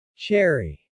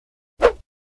Cherry.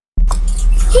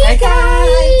 Hey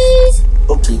guys!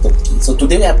 Okay. So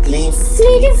today we are playing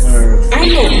Flicker. I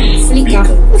know, Flicker.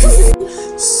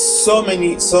 So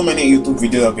many YouTube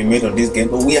videos have been made on this game,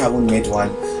 but we haven't made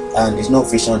one, and it's not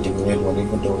official until we made one,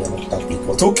 even though we are not that big.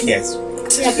 But who cares?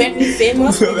 We are very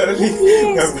famous. Yes.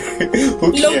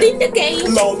 Loading the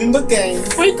game. Loading the game.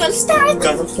 We can start.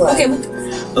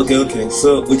 Okay.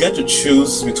 So we get to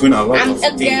choose between a lot I'm of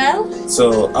a things. girl.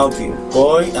 So I'll be a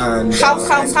boy and House.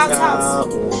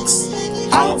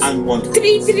 I want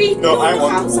Three. No, I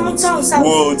want house.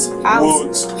 Woods.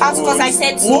 House, because I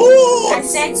said so. Woods. I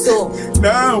said so.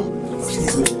 No.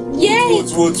 Yay.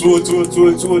 Woods. Yes.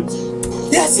 Woods.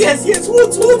 Yes.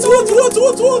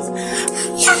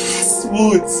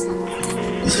 Woods.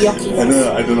 I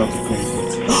don't know.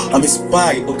 I'm a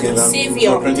spy. Okay, now.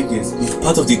 Savior. It's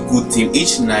part of the good team.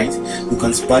 Each night, you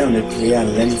can spy on a player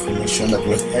and learn information that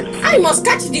will help. I must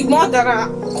catch the murderer.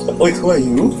 Wait, who are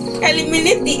you?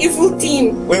 Eliminate the evil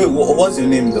team. Wait, what's your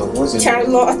name though? What's your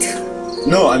Charlotte. name?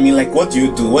 No, I mean like, what do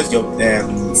you do? What's your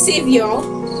Savior.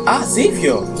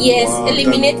 Savior. Yes, wow,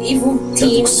 eliminate evil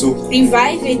team. So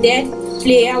revive a dead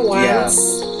player once. Yeah.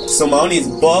 So my own is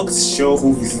bugs, show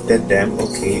who visited them.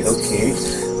 Okay.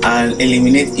 And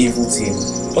eliminate evil team.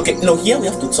 Okay, no, here we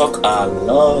have to talk a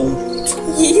lot.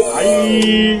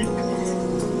 Yeah.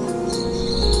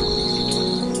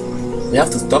 We have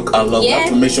to talk a lot. We have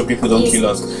to make sure people don't kill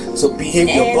us. So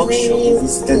behavior bug show who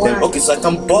visited them. Okay, so I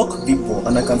can bug people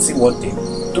and I can see what they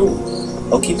do.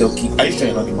 Okay. Are you sure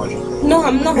you're not the manager? No,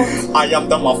 I'm not. I am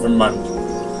the muffin man.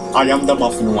 I am the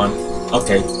muffin one.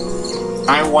 Okay.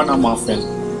 I want a muffin.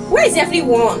 Where is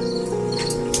everyone?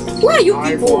 Where are you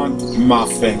people? I want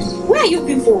muffin. Where are you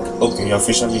people? Okay, you're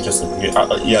officially just a no.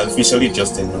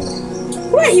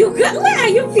 Where are you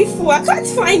people? I can't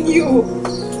find you.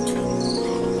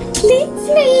 Flick.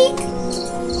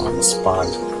 I'm a spy.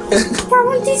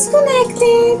 Power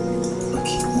disconnected.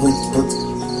 Okay, wait, but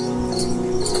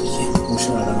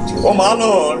commotion around you. Oh my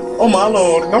lord.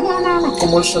 No.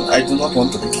 Commotion. I do not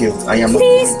want to be killed. I am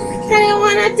Please, not going to be killed. I don't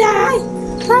wanna die.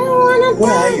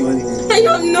 Where are you anyway? I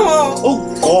don't know. Oh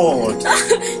God.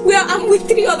 Well, I'm with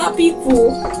 3 other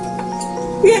people.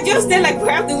 We are just there, like,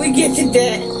 how do we get it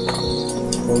there?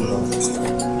 Hold on.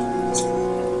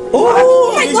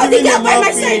 Oh my God, the girl by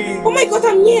my side. Oh my God,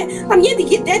 I'm here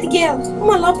the dead girl. Oh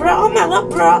my love,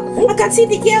 bro. I can see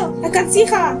the girl. I can see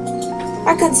her.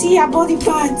 I can see her body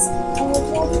parts.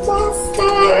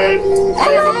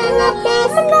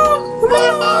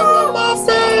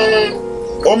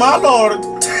 Oh my lord.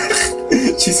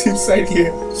 She's inside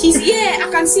here. She's here. I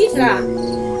can see her.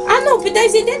 I know, but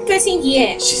there's a dead person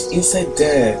here. She's inside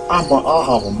there. I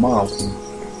have a mouth.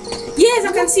 Yes,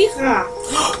 I can see her.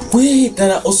 Wait,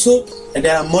 there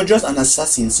are murderers and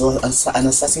assassins. So an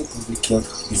assassin probably killed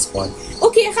this one.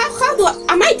 Okay,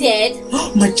 am I dead?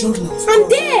 My journal. I'm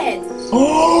dead.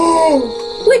 Oh.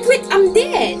 Wait, I'm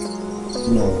dead.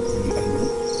 No, are you?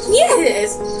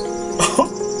 Yes.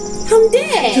 I'm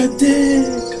dead. You're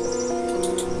dead.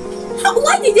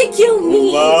 Why did they kill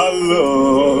me?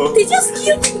 Lord. They just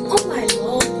killed me. Oh my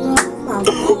Lord. Oh my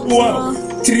God. Wow.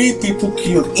 3 people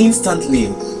killed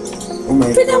instantly. Oh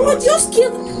my But God. I was just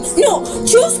killed. No,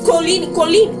 choose Colleen.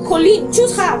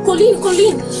 Choose her.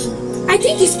 Colleen. I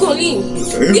think it's Colleen.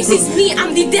 This is me.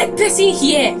 I'm the dead person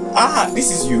here. This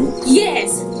is you?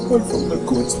 Yes. I'm from the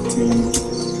good team.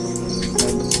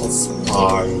 I'm a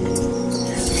spy.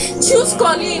 Choose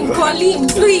Colleen,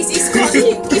 please. It's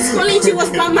Colleen. She was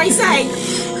by my side.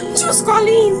 Choose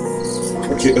Colleen.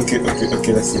 Okay.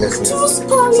 Let's see. Choose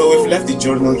Colleen. So we've left the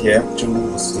journal here. Journal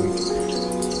was saved.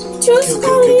 Choose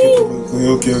Colleen.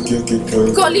 Okay.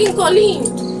 Colleen.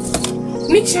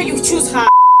 Make sure you choose her.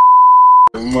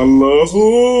 My love.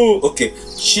 Okay.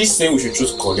 She's saying we should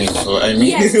choose Colleen. So I mean.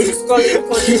 Yes, choose Colleen.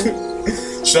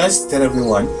 Should I tell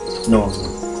everyone? No.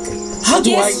 How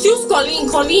do I choose Colleen?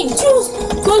 Choose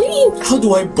Colleen. How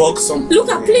do I bug some? Look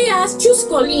at players. Choose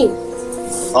Colleen.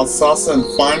 Assassin,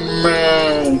 fine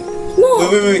man. No.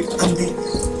 Wait. I'm the.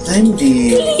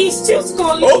 Please choose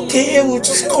Colleen. Okay, we'll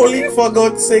choose Colleen for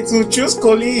God's sake. We'll choose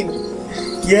Colleen.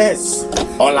 Yes.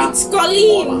 Hola. It's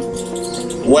Colleen.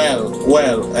 Hola.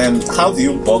 Well. How do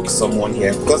you bug someone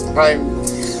here? Because I'm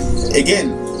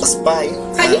again a spy.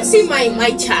 Can you see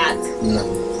my chat? No.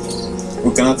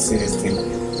 We cannot see this thing.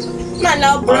 My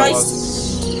love,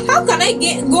 bros. How can I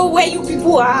go where you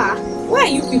people are? Where are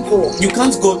you people? You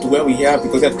can't go to where we are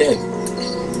because you're dead.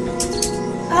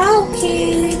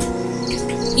 Okay.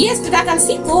 Yes, but I can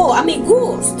still go. I'm a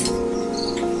ghost.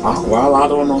 Well, I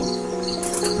don't know.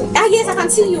 Yes, I can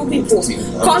see you people.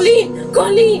 Colleen.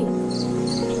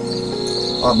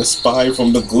 I'm a spy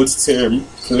from the good team.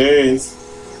 Please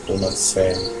do not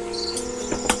say.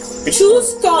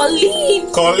 Choose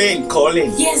Colleen.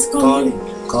 Colleen. Yes, Colleen.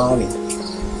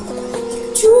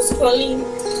 Choose Colleen.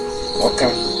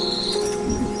 Okay.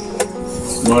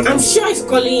 I'm sure it's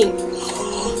Colleen.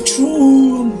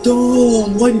 True, I'm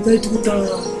dumb. Why did I do that?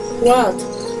 What?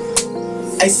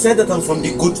 I said that I'm from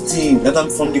the good team. And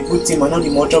now the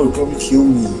mother will probably kill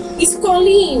me. It's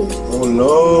Colleen. Oh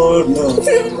Lord, no.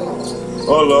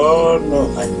 Oh Lord, no.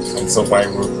 I'm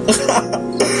survivor.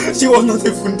 She was not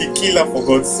even the killer, for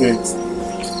God's sake.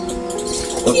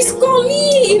 Okay. It's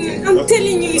Colleen. I'm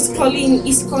telling you, it's Colleen.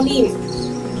 It's Colleen.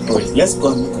 Oh, wait, let's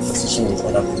go and make a conversation with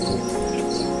other people.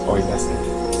 Oh, wait, that's it.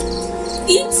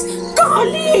 It's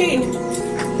Colleen.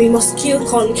 We must kill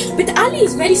Colleen. But Ali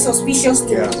is very suspicious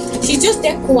too. Yeah. She's just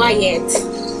there quiet.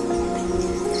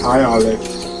 Hi, Alec.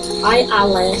 Hi,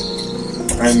 Ali.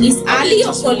 Is Ali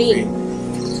or Colleen?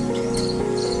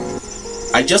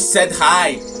 I just said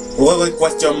hi. What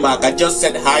question mark? I just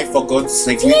said hi, for God's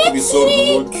sake. You need to be so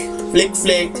rude. Flick.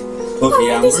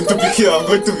 Okay, I'm going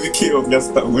to be killed. Yes,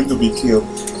 I'm going to be killed.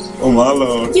 Oh my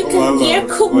Lord. You can hear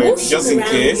commotion. Wait,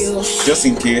 just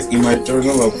in case, in my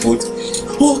journal I'll put.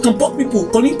 Oh, I can bug people.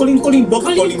 Colleen.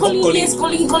 Yes,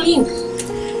 Colleen.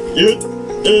 It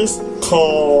is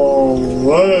Colleen.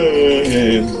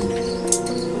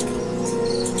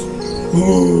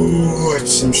 Oh,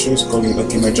 I'm sure it's Colleen.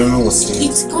 Okay, my journal was saying.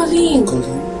 It's Colleen.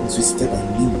 Colleen was visited by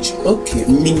Minji. Okay,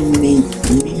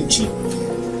 Minji.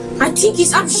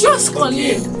 I'm sure it's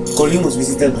Colleen. Okay. Colleen was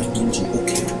visited by Minji.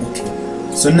 Okay.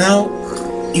 So now,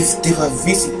 if they were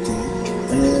visited,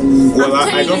 well,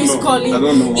 I don't know. Colleen. I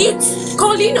don't know. It's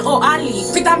Colleen or Ali,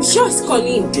 but I'm sure it's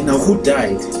Colleen. Okay, now who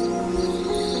died?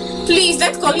 Please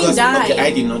let Colleen die. Okay,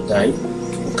 I did not die.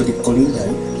 Okay, did Colleen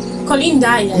die? Colleen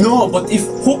died. No, but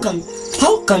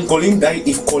how can Colleen die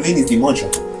if Colleen is the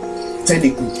murderer?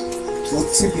 Technically, she would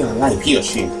still be alive, he or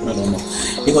she. I don't know.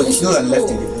 Because it's not left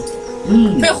in the water.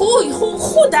 But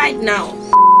who died now?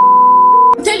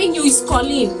 I'm telling you, it's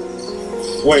Colleen.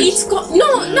 Wait.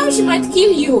 No, she might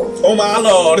kill you. Oh my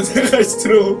Lord, it's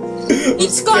true.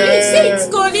 It's Colleen. Say it's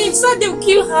Colleen, so they'll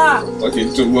kill her. Okay,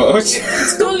 too much.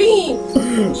 It's Colleen.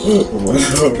 Oh my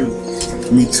Lord.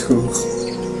 Me too.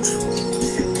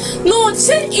 No,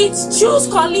 say it's choose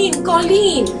Colleen.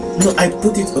 No, I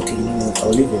put it. Okay, no, I'll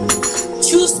leave it.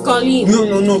 Choose Colleen.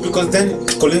 No, because then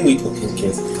Colleen will.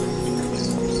 Okay.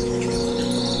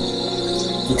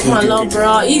 My love,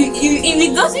 bro. If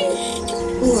it doesn't.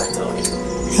 Oh my God.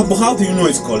 But how do you know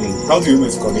it's Colleen?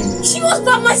 She was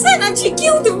by my side and she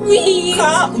killed me.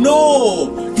 No!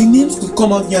 The names could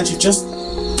come out here and she just...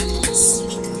 It's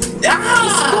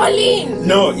Colleen.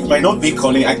 No, it might not be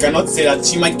Colleen. I cannot say that.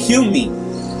 She might kill me.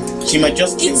 She might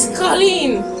just kill me. It's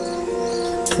Colleen.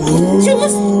 Ooh.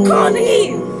 Choose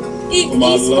Colleen. It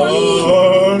is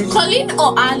Colleen. Colleen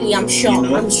or Ali, I'm sure.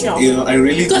 I'm sure. I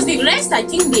really because the rest, I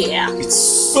think they are. It's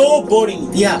so boring.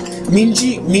 Yeah,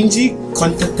 Minji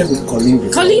contacted with Colleen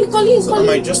before. Colleen. So I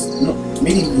might just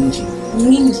maybe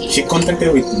Minji. She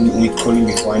contacted with Colleen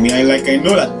before. I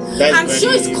know that. I'm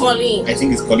sure it's Colleen. I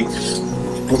think it's Colleen.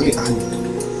 Probably Ali.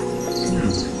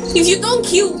 If you don't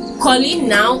kill Colleen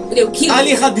now, they'll kill Ali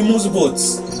you. had the most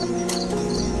votes.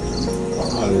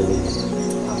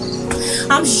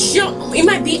 I'm sure it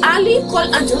might be Ali.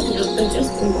 I just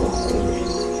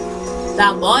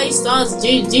that boy saws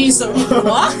GG. So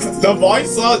what? The boy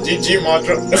saw GG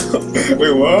mother.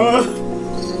 Wait, what?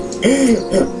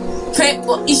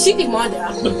 Is she the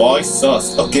mother? The boy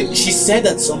sauce. Okay, she said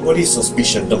that somebody is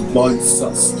suspicious. The boy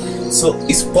sauce. So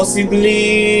it's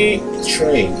possibly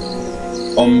Trey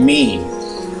or me.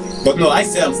 But no, I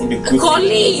said I'm from the good.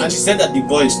 Colleen. And she said that the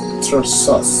boy is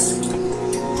sauce.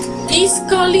 It's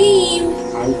Colleen.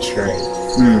 I Trey.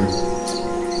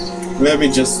 Let me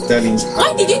just tell him.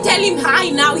 Why did you tell him hi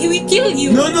now? He will kill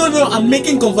you. No. I'm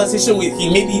making conversation with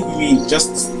him. Maybe we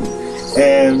just.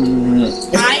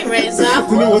 Hi, Reza. I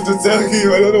don't know what to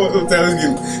tell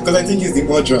him. Because I think he's the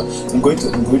murderer. I'm going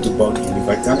to bug him. If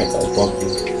I can't, I'll bug him.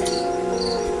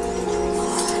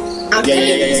 I'm telling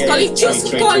you, it's Colleen. Choose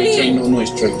Colleen. No,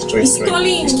 it's Trey. It's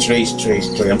Colleen. It's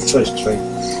Trey. I'm sure it's Trey.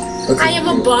 Okay. I am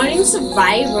a boring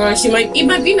survivor. It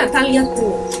might be Natalia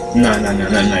too. No,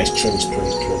 it's Trey.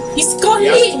 It's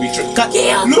Colleen.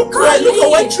 Look at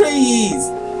what Trey is.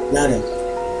 Lara.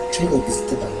 Trey will be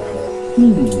still alive.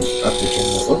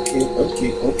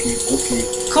 Okay.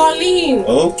 Colleen.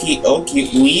 Okay.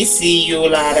 We see you,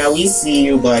 Lara. We see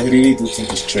you, but I really do think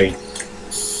it's Trey.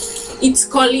 It's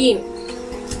Colleen.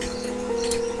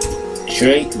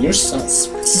 Trey, you're sus.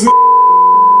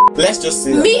 Let's just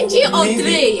say Minji or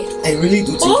Trey? I really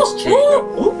do think it's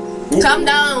Trey. Calm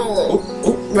down.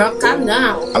 Bro, calm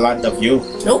down. A lot of you.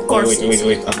 No course. Wait.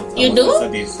 You do? Answer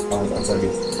this.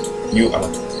 You are.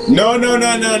 No.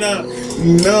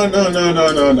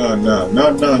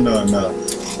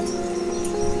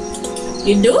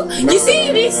 You do? You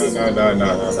see this? No.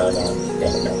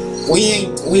 We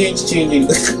ain't changing.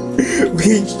 We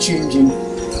ain't changing.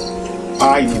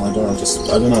 I know. I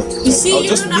don't know. You see,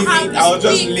 I'll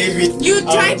just leave it. You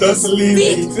try to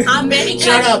speak American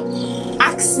Shut up.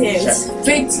 accent,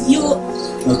 but you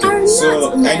are so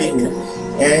not American.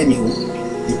 Anywho,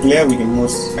 the player with the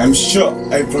most,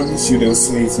 I promise you they'll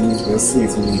say it to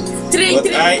me. Trey.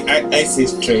 I say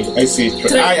straight.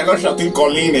 I'm not shouting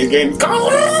Colleen again.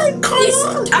 Colleen!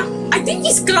 I think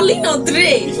it's Colleen or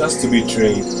Trey. It has to be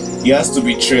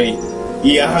Trey.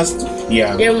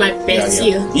 Yeah. You're my best,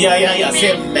 you. Yeah.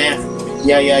 Same man.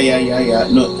 Yeah.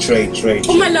 No, Trey.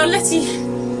 Oh my lord, let's see.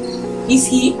 Is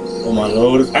he? Oh my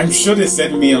lord. I'm sure they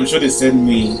said me.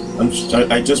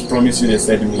 I just promise you they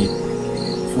said me.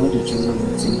 How did you know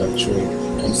anything about Trey?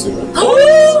 I'm sorry.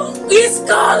 Oh, it's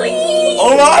Colleen!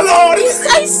 Oh my lord!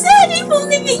 I said it from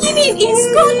the beginning. It's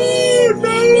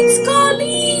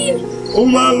Colleen! Oh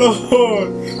my lord!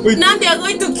 Wait. Now they are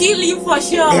going to kill you for They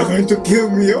sure. are going to kill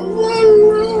me. Oh my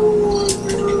lord!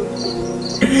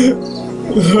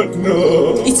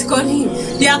 No. It's Colleen.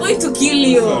 They are going to kill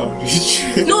you.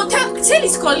 No, tell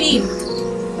it's Colleen.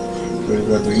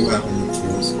 Brother, do you have any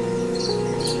kills?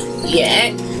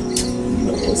 Yeah.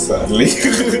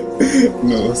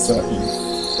 No, sadly.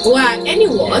 What? Any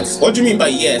what? Yes. What do you mean by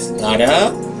yes?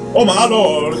 Ladder? Oh my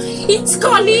lord! It's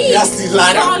Colleen. That's the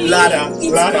ladder.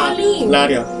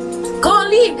 Ladder.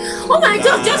 Colleen. Oh my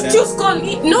god, just choose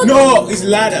Colleen. No, it's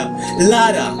ladder.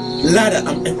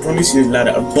 I promise you it's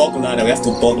ladder. A bug ladder. We have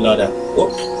to bug ladder. Oh.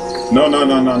 No.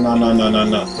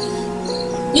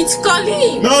 It's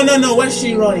Colleen. No. Where's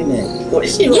she running at?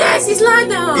 Yes, it's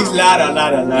ladder. It's ladder.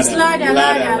 It's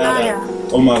ladder.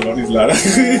 Oh my lord, it's ladder.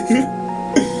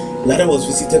 Ladder was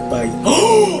visited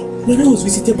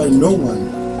by no one.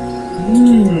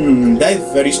 That is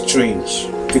very strange.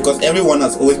 Because everyone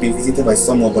has always been visited by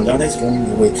someone, but ladder is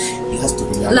running away. It has to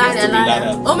be ladder.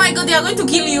 Ladder. Oh my god, they are going to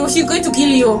kill you. She's going to kill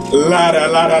you. Ladder.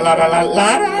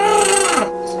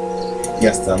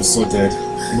 Yes, I'm so dead.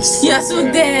 You're so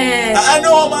dead. I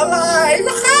know I'm alive.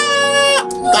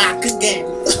 Back again.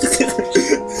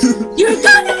 You're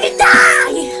gonna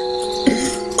die.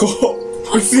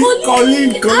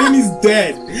 Colleen is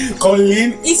dead.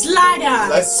 Colleen. It's ladder.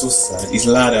 That's so sad. It's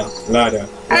ladder.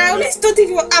 I always thought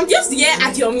I'm just here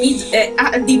at your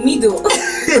at the middle.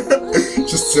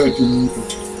 Just at the middle.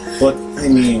 But I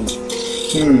mean,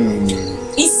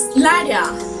 It's ladder.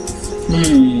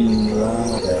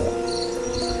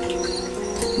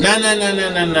 Ladder.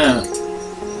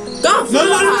 No. No.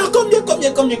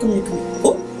 Come here.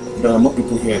 Oh, there are more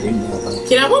people here.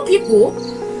 There are more people?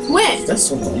 Where? That's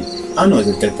someone. I know it's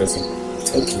a dead person.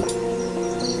 Okay.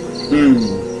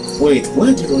 Wait, where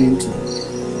are they running to?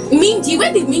 Minji,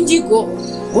 where did Minji go?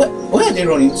 Where are they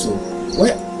running to?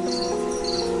 Where?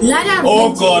 Ladder and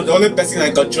Oh Minji. god, the only person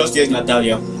I can trust here is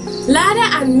Natalia. Ladder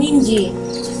and Minji.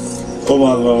 Oh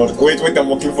my lord. Wait, I'm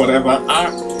walking forever. I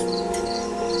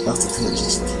have to finish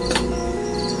this.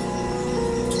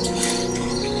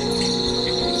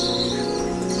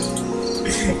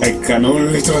 I can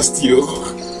only trust you.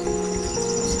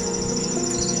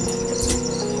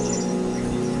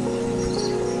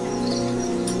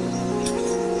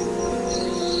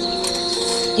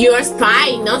 You're a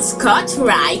spy, not Scott,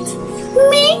 right?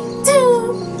 Me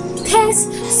too. Tess,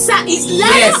 is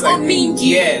Ladder or Minji?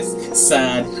 Yes,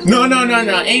 sad. No.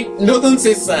 Don't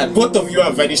say sad. Both of you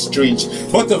are very strange.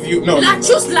 Both of you. No.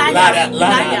 Choose Ladder.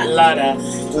 Ladder.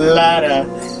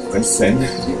 You can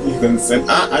send.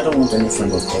 I don't want any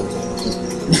friend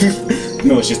request.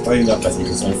 No, she's telling that person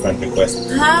to send friend request.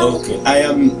 How? Okay, I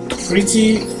am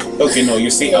pretty. Okay, no, you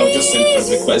see, I'll just send friend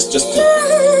request just to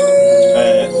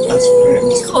as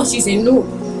friends. Oh, she's a no.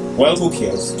 Well, who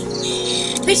cares?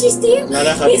 But she's still.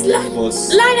 Ladder had It's Ladder.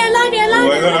 Ladder. Oh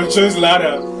my god, I'm chose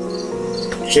Ladder.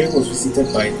 Jay was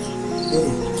visited by.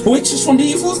 Wait, she's from the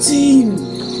evil team.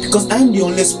 Because I'm the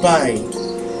only spy.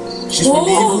 She's from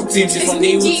the evil team. She's from the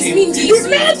evil team. It's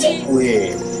Minji.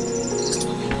 Wait.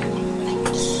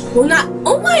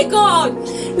 Oh my god.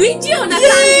 Minji on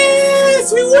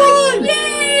Yes, we won.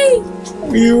 Yay.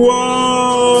 We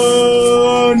won.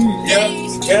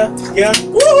 Yeah.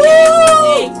 Woo!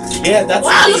 Yeah, that's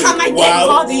wow, me. Look at my dead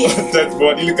body. Dead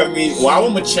body, look at me. Wow,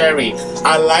 I'm a cherry.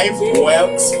 Alive,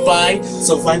 well, spy,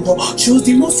 survivor. She was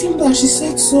the most that she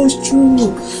said so, it's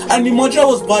true. And the murderer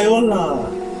was Viola.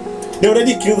 They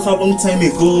already killed her long time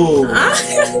ago.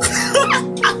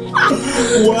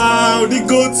 Wow, the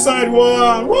goat side.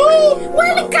 Wow.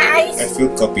 Well, guys. I feel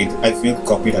copied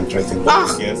and threatened.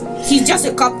 Yes. He's just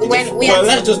a copy. Well,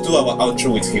 let's just do our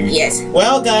outro with him. Yes.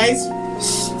 Well, guys.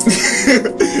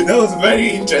 That was very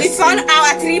interesting. We found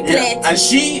our triplet. Yeah. And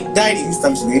she died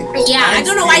instantly. Yeah, I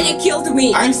don't know why they killed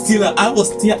me. It's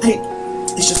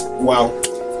just, wow.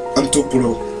 I'm too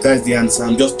pro. That's the answer.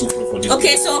 I'm just too pro for this.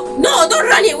 Okay, so, no, don't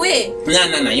run away.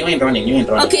 No, you ain't running.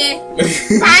 Okay.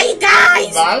 Bye,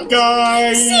 guys. Bye,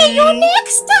 guys. See you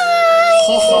next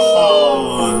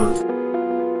time.